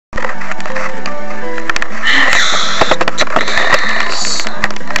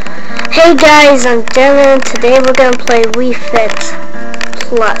Hey guys, I'm Dylan. Today we're gonna play Wii Fit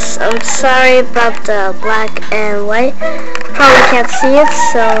Plus. I'm sorry about the black and white. Probably can't see it,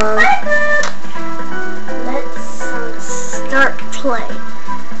 so let's start play.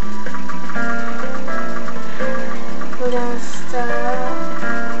 We're gonna start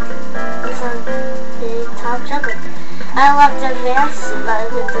with on Big Top Juggling. I unlocked advanced, but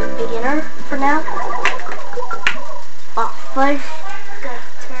it's a beginner for now. Oh, fudge.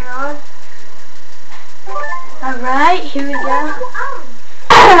 Alright, here we go.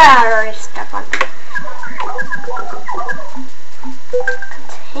 I already stepped on.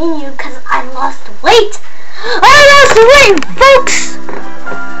 Continue, because I lost weight. I lost weight, folks!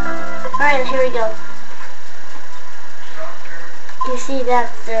 Alright, here we go. You see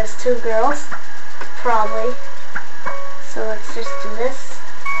that there's two girls? Probably. So let's just do this.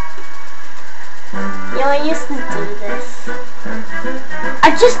 Yo, I used to do this.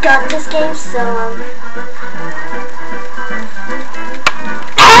 I just got this game, so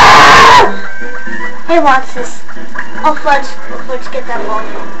Hey, watch this. Oh, fudge. Oh, fudge, get that ball.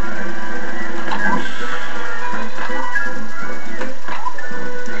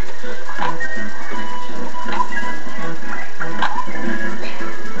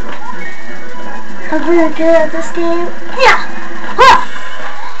 I'm really good at this game. Yeah! Huh!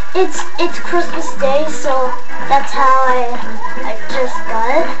 It's Christmas Day, so that's how I just got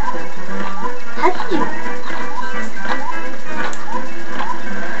it. How did you?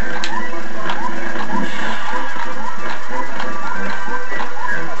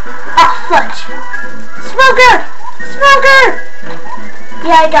 Ah, fudge! Smoker! Smoker!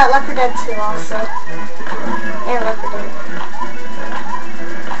 Yeah, I got Leopard Dead 2 also. And Leopard Dead.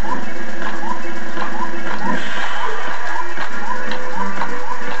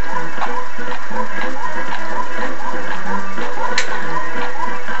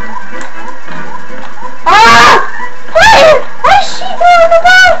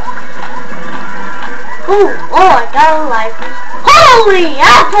 Oh, I got a life. Holy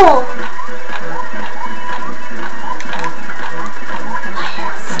apple!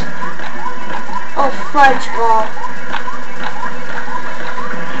 Oh, fudge ball.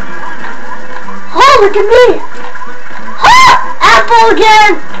 Oh, look at me! Ah! Apple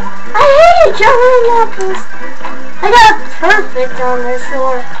again! I hate juggling apples. I got perfect on this,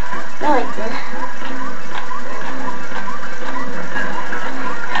 or no, I did.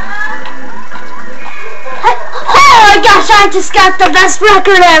 Oh my gosh, I just got the best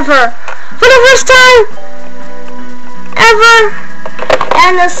record ever! For the first time ever!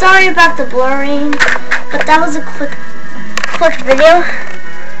 And sorry about the blurring, but that was a quick video.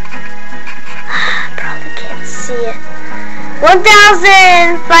 Probably can't see it.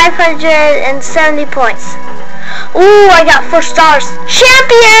 1,570 points. Ooh, I got 4 stars.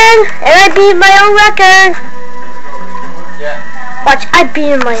 Champion! And I beat my own record. Yeah. Watch, I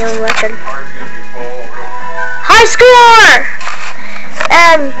beat my own record. High score!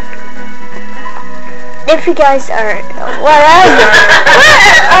 If you guys are, what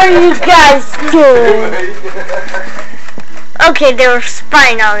are you guys doing? Okay, they were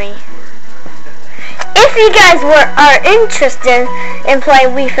spying on me. If you guys are interested in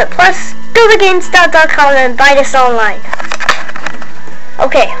playing Wii Fit Plus, go to GameStop.com and buy this online.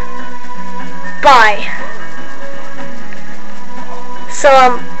 Okay, bye.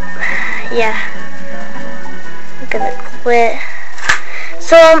 So yeah. Gonna quit.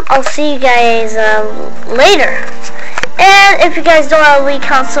 So I'll see you guys later. And if you guys don't have a Wii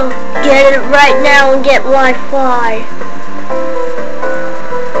console, get it right now and get Wi-Fi.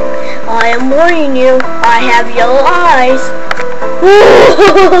 I am warning you, I have yellow eyes.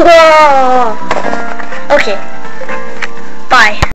 Okay, bye.